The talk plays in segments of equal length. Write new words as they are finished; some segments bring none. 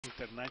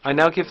I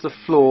now give the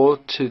floor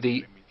to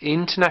the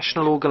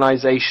International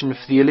Organization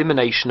for the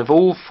Elimination of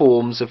All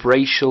Forms of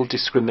Racial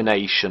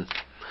Discrimination.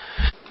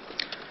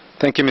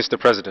 Thank you, Mr.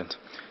 President.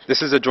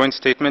 This is a joint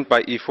statement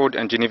by EAFORD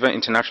and Geneva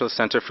International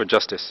Center for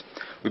Justice.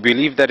 We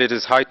believe that it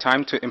is high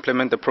time to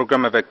implement the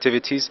program of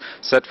activities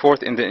set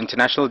forth in the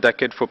International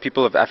Decade for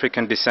People of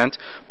African Descent,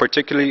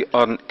 particularly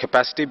on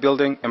capacity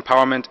building,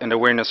 empowerment, and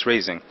awareness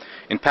raising.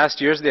 In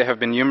past years, there have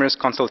been numerous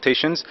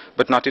consultations,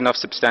 but not enough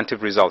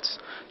substantive results.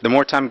 The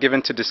more time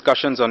given to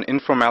discussions on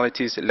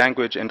informalities,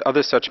 language, and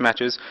other such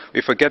matters,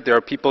 we forget there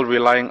are people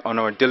relying on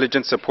our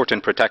diligent support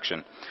and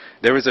protection.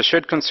 There is a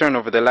shared concern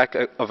over the lack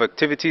of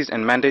activities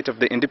and mandate of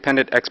the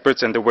independent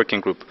experts and the working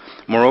group.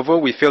 Moreover,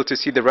 we fail to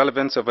see the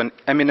relevance of an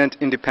eminent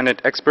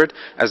independent expert,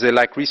 as they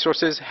lack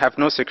resources, have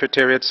no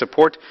secretariat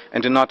support,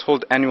 and do not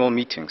hold annual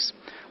meetings.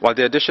 While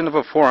the addition of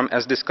a forum,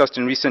 as discussed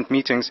in recent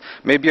meetings,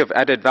 may be of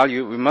added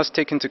value, we must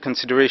take into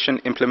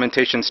consideration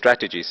implementation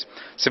strategies.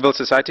 Civil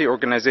society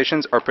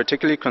organizations are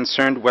particularly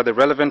concerned whether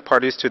relevant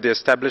parties to the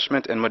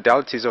establishment and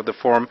modalities of the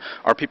forum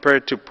are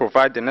prepared to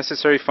provide the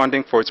necessary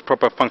funding for its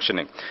proper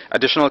functioning.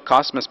 Additional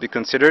costs must be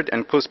considered,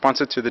 and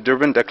co-sponsors to the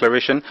Durban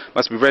Declaration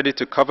must be ready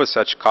to cover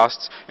such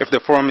costs if the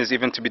forum is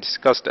even to be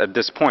discussed at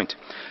this point.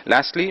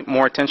 Lastly,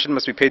 more attention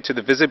must be paid to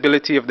the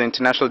visibility of the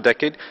International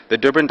Decade, the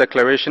Durban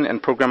Declaration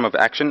and Program of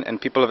Action, and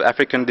people of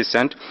African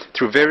descent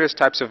through various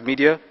types of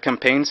media,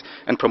 campaigns,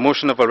 and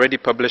promotion of already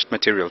published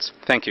materials.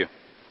 Thank you.